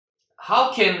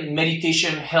how can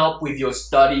meditation help with your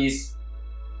studies?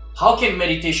 How can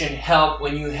meditation help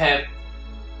when you have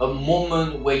a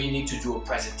moment where you need to do a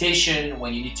presentation,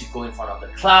 when you need to go in front of the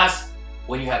class,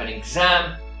 when you have an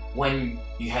exam, when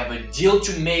you have a deal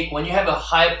to make, when you have a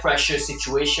high pressure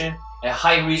situation, a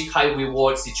high risk, high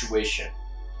reward situation?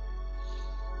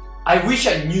 I wish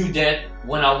I knew that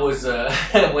when I was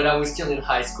when I was still in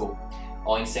high school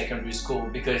or in secondary school,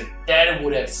 because that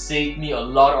would have saved me a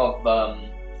lot of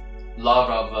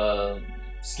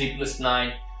sleepless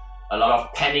night, a lot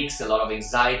of panics, a lot of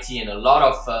anxiety, and a lot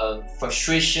of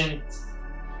frustration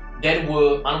that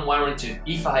were unwarranted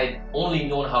if I had only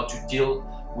known how to deal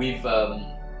with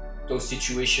those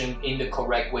situations in the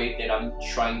correct way that I'm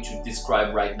trying to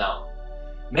describe right now.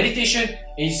 Meditation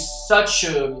is such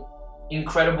an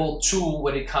incredible tool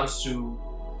when it comes to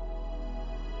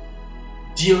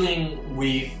dealing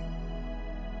with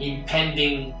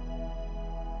impending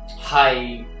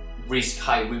high risk,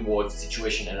 high reward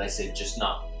situation, as I said just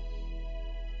now.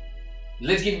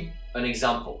 Let's give an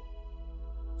example.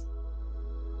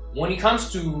 When it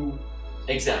comes to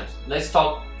exams, let's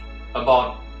talk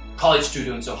about college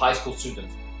students or high school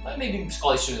students. Maybe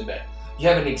college students better. You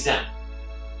have an exam.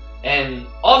 And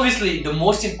obviously the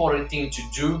most important thing to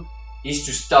do is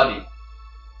to study.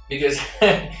 Because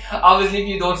obviously if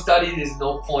you don't study, there's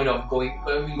no point of going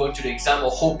to the exam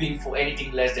or hoping for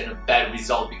anything less than a bad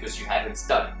result because you haven't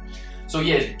studied. So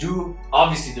yes,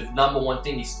 obviously the number one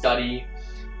thing is study.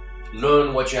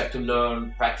 Learn what you have to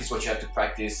learn, practice what you have to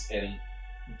practice, and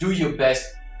do your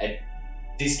best at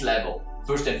this level,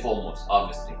 first and foremost,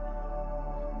 obviously.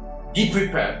 Be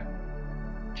prepared.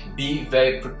 Be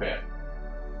very prepared.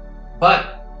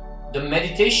 But the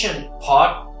meditation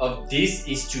part of this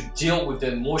is to deal with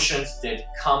the emotions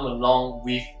that come along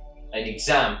with an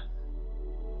exam,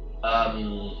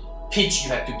 pitch you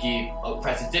have to give, a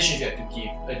presentation you have to give,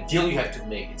 a deal you have to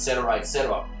make, etc.,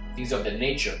 things of that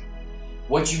nature.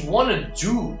 What you want to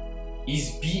do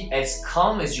is be as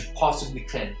calm as you possibly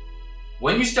can.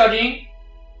 When you're studying,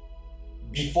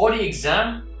 before the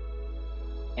exam,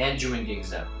 and during the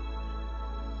exam.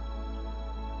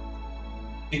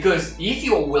 Because if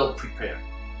you're well prepared,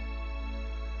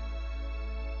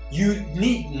 you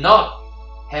need not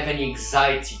have any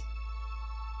anxiety,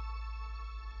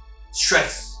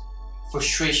 stress,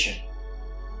 frustration,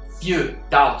 fear,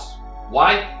 doubts.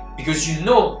 Why? Because you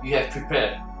know you have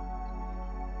prepared.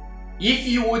 If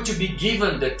you were to be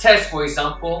given the test, for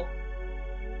example,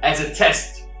 as a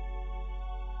test.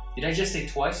 Did I just say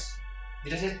twice?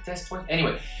 Did I say test twice?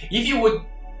 Anyway, if you would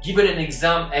give it an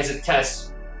exam as a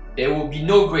test, there will be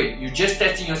no grade. You're just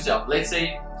testing yourself. Let's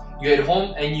say you're at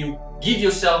home and you give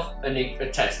yourself a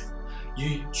test.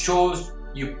 You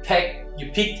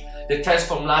picked the test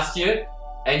from last year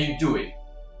and you do it.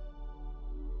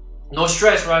 No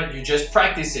stress, right? You're just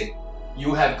practicing.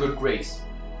 You have good grades.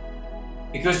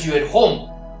 Because you're at home,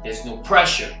 there's no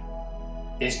pressure.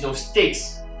 There's no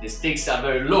stakes. The stakes are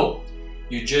very low.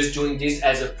 You're just doing this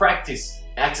as a practice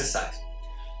exercise.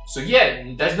 So yeah,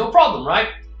 there's no problem,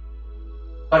 right?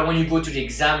 But when you go to the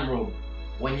exam room,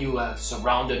 when you are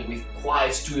surrounded with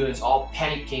quiet students all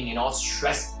panicking and all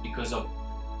stressed because of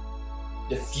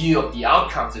the fear of the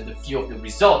outcomes and the fear of the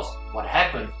results, what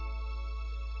happens?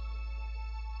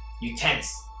 You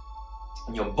tense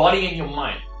in your body and your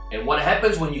mind. And what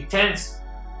happens when you tense?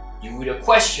 You read a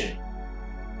question,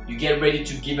 you get ready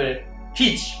to give a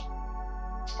pitch,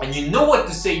 and you know what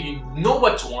to say, you know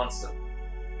what to answer.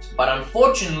 But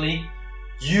unfortunately,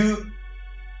 you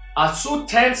are so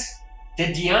tense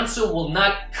that the answer will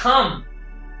not come.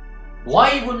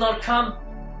 Why it will not come?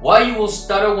 Why you will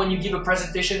stutter when you give a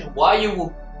presentation? Why you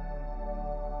will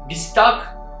be stuck?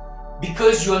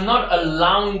 Because you are not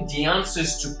allowing the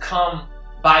answers to come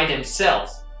by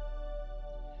themselves.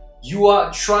 You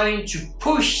are trying to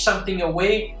push something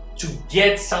away to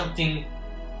get something.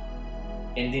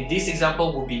 And in this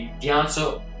example would be the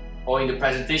answer, or in the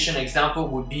presentation example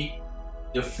would be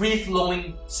the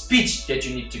free-flowing speech that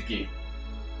you need to give,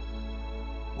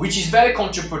 which is very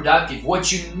counterproductive.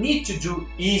 What you need to do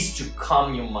is to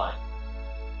calm your mind.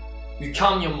 You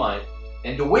calm your mind.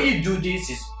 And the way you do this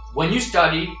is when you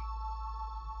study,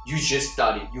 you just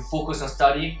study. You focus on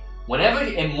study. Whenever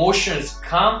the emotions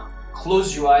come,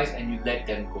 close your eyes and you let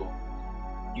them go.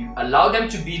 You allow them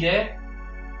to be there.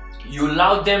 You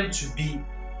allow them to be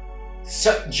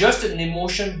just an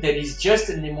emotion that is just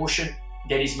an emotion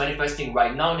that is manifesting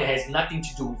right now, that has nothing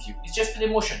to do with you. It's just an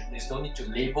emotion. There's no need to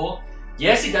label.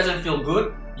 Yes, it doesn't feel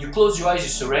good. You close your eyes, you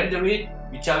surrender it,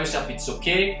 you tell yourself it's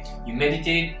okay, you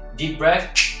meditate, deep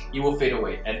breath, it will fade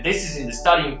away. And this is in the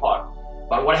studying part.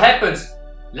 But what happens,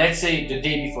 let's say the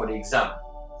day before the exam,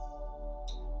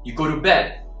 You go to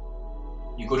bed.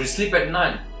 You go to sleep at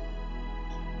night.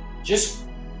 Just,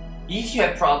 if you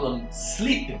have problem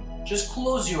sleeping, just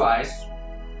close your eyes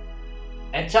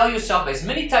and tell yourself as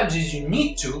many times as you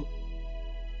need to,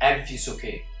 everything's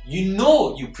okay. You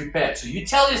know you're prepared. So you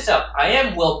tell yourself, I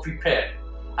am well prepared.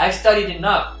 I've studied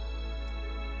enough.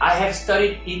 I have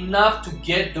studied enough to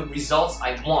get the results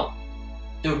I want.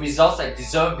 The results I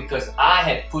deserve because I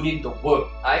have put in the work.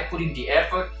 I put in the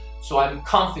effort, so I'm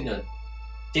confident.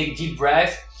 Take deep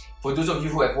breaths. For those of you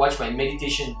who have watched my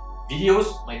meditation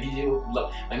videos, my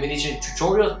meditation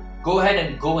tutorials, go ahead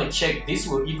and check. This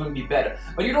will even be better.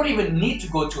 But you don't even need to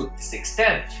go to this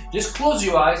extent. Just close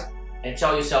your eyes and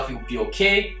tell yourself you'll be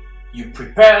okay. You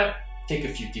prepare. Take a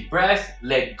few deep breaths.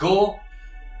 Let go.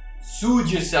 Soothe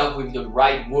yourself with the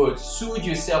right words. Soothe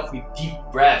yourself with deep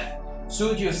breath.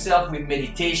 Soothe yourself with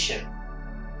meditation.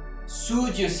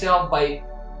 Soothe yourself by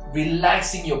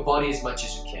relaxing your body as much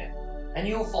as you can. And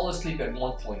you will fall asleep at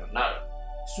one point or another.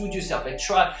 Soothe yourself and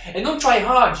try. And don't try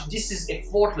hard. This is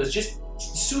effortless. Just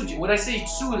soothe. When I say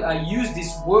soothe, I use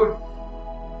this word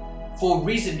for a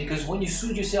reason, because when you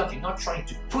soothe yourself, you're not trying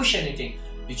to push anything.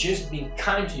 You're just being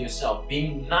kind to yourself,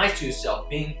 being nice to yourself,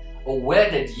 being aware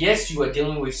that yes, you are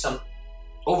dealing with some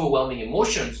overwhelming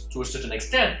emotions to a certain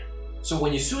extent. So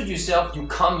when you soothe yourself, you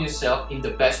calm yourself in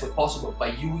the best way possible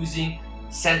by using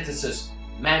sentences,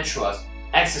 mantras,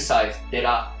 exercise that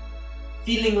are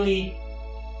feelingly,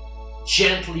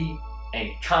 gently and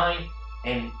kind,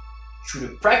 and through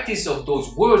the practice of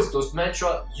those words, those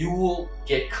mantras, you will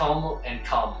get calmer and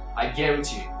calmer. I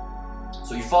guarantee you.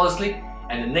 So you fall asleep,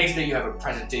 and the next day you have a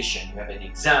presentation, you have an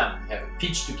exam, you have a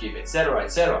pitch to give, etc.,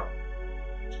 etc.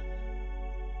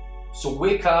 So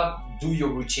wake up, do your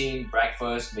routine,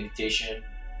 breakfast, meditation,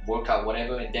 workout,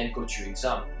 whatever, and then go to your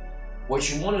exam. What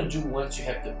you want to do once you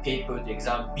have the paper, the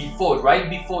exam, right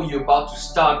before you're about to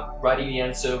start writing the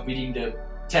answer, reading the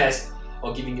test,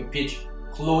 or giving your pitch,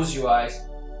 close your eyes,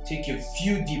 take a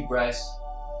few deep breaths,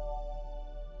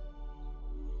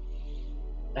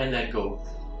 and let go.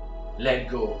 Let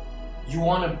go. You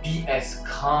want to be as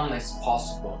calm as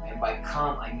possible, and by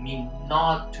calm I mean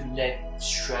not to let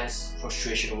stress,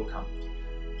 frustration overcome.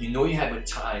 You know you have a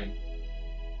time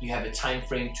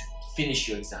frame to finish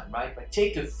your exam, right? But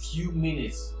take a few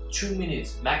minutes, 2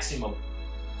 minutes maximum.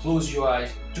 Close your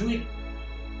eyes. Do it.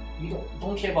 You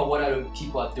don't care about what other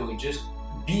people are doing. Just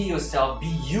be yourself. Be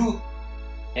you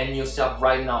and yourself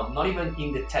right now. Not even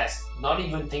in the test. Not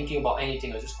even thinking about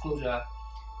anything. Just close your eyes.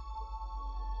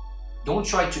 Don't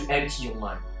try to empty your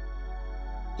mind.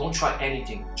 Don't try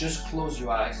anything. Just close your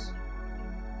eyes.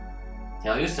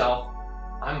 Tell yourself,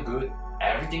 I'm good.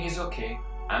 Everything is okay.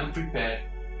 I'm prepared.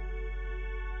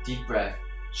 Deep breath.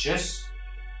 Just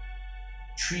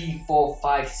 3, 4,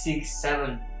 5, 6,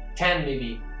 7, 10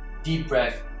 maybe. Deep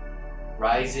breath.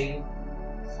 Rising,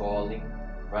 falling,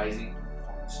 rising,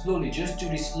 falling. Slowly. Just do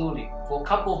this slowly for a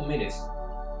couple of minutes.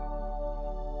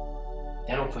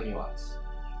 Then open your eyes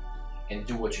and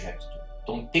do what you have to do.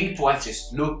 Don't think twice,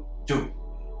 just look, do.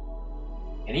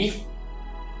 And if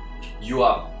you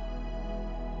are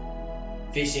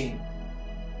facing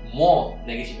more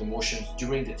negative emotions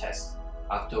during the test,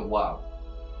 after a while,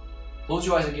 close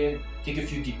your eyes again, take a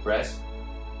few deep breaths,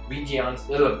 read the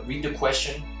answer, read the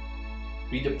question,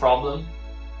 read the problem.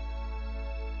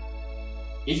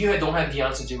 If you don't have the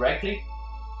answer directly,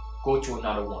 go to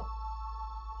another one.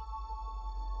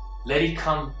 Let it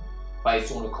come by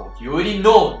its own accord. You already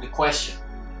know the question.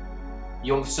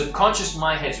 Your subconscious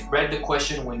mind has read the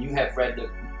question when you have read the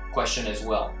question as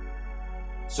well.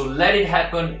 So let it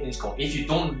happen in its course. If you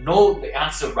don't know the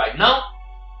answer right now,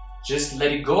 just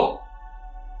let it go.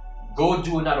 Go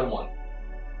do another one.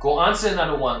 Go answer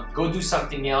another one. Go do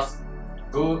something else.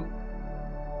 Go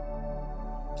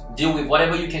deal with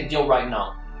whatever you can deal right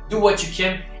now. Do what you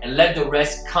can and let the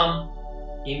rest come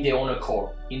in their own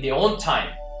accord, in their own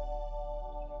time.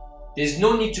 There's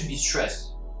no need to be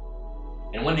stressed.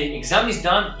 And when the exam is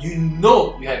done, you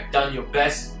know you have done your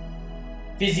best.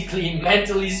 Physically,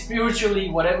 mentally, spiritually,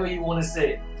 whatever you want to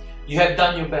say. You have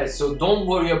done your best. So don't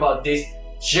worry about this.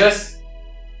 Just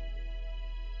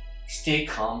stay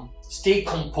calm. Stay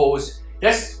composed.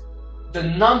 That's the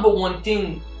number one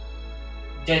thing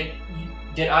that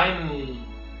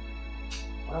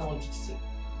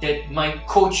my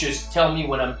coaches tell me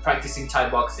when I'm practicing Thai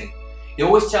boxing. They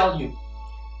always tell you,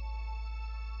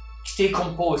 stay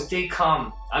composed, stay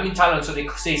calm. I'm in Thailand, so they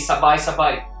say sabai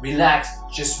sabai, relax,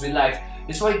 just relax.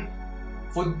 It's why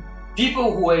for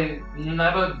people who have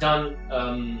never done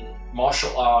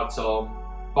martial arts or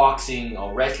boxing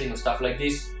or wrestling or stuff like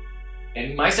this,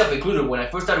 and myself included, when I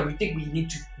first started, we think we need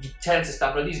to be tense and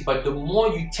stuff like this, but the more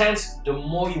you tense, the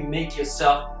more you make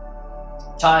yourself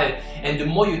tired, and the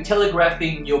more you're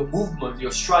telegraphing your movement,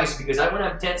 your strikes, because when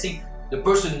I'm tensing, the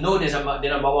person knows that I'm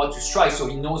about to strike, so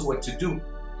he knows what to do.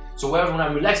 So whereas when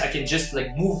I'm relaxed, I can just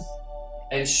like move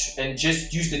and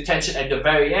just use the tension at the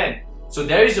very end. So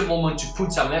there is a moment to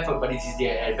put some effort, but it is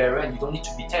there at the very end. You don't need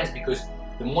to be tense, because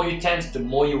the more you tense, the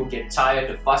more you will get tired,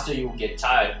 the faster you will get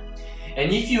tired.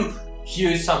 And if you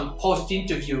hear some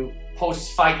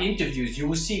post-fight interviews, you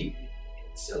will see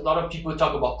a lot of people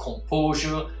talk about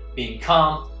composure, being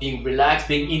calm, being relaxed,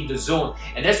 being in the zone.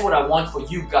 And that's what I want for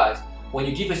you guys. When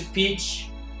you give a speech,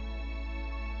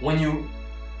 when you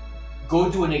go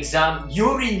do an exam, you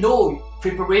already know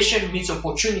preparation meets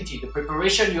opportunity. The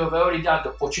preparation you have already done, the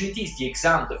opportunity is the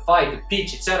exam, the fight, the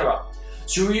pitch, etc.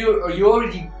 So you're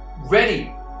already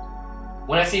ready.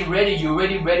 When I say ready, you're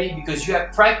already ready because you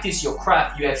have practiced your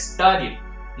craft, you have studied.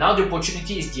 Now the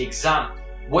opportunity is the exam.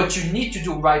 What you need to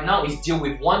do right now is deal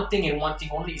with one thing and one thing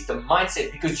only, is the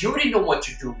mindset, because you already know what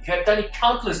to do. You have done it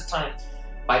countless times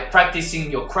by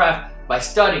practicing your craft, by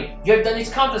studying. You have done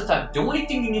it countless times. The only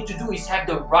thing you need to do is have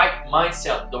the right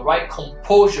mindset, the right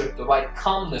composure, the right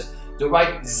calmness, the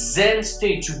right zen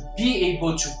state to be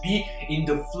able to be in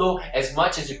the flow as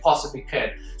much as you possibly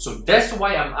can. So that's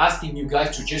why I'm asking you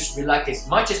guys to just relax as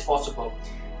much as possible.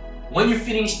 When you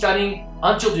finish studying,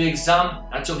 until the exam,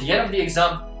 until the end of the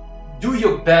exam, do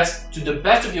your best, to the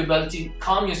best of your ability,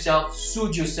 calm yourself,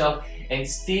 soothe yourself, and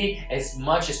stay as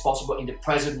much as possible in the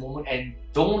present moment, and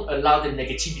don't allow the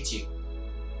negativity.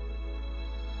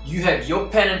 You have your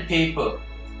pen and paper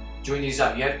during the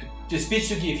exam. You have the speech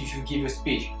to give if you give a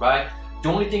speech, right? The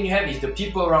only thing you have is the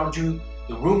people around you,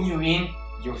 the room you're in,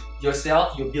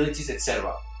 yourself, your abilities,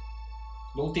 etc.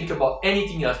 Don't think about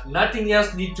anything else. Nothing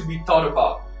else needs to be thought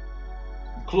about.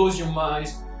 You close your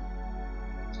eyes,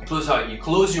 you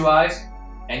close your eyes,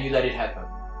 and you let it happen.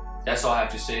 That's all I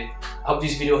have to say. I hope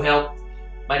this video helped.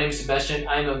 My name is Sebastian.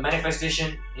 I'm a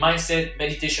manifestation, mindset,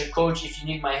 meditation coach. If you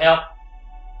need my help,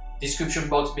 description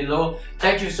box below.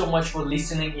 Thank you so much for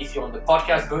listening if you're on the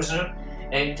podcast version,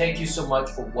 and thank you so much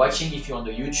for watching if you're on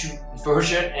the YouTube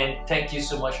version, and thank you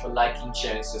so much for liking,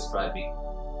 sharing, subscribing.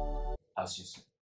 I'll see you soon.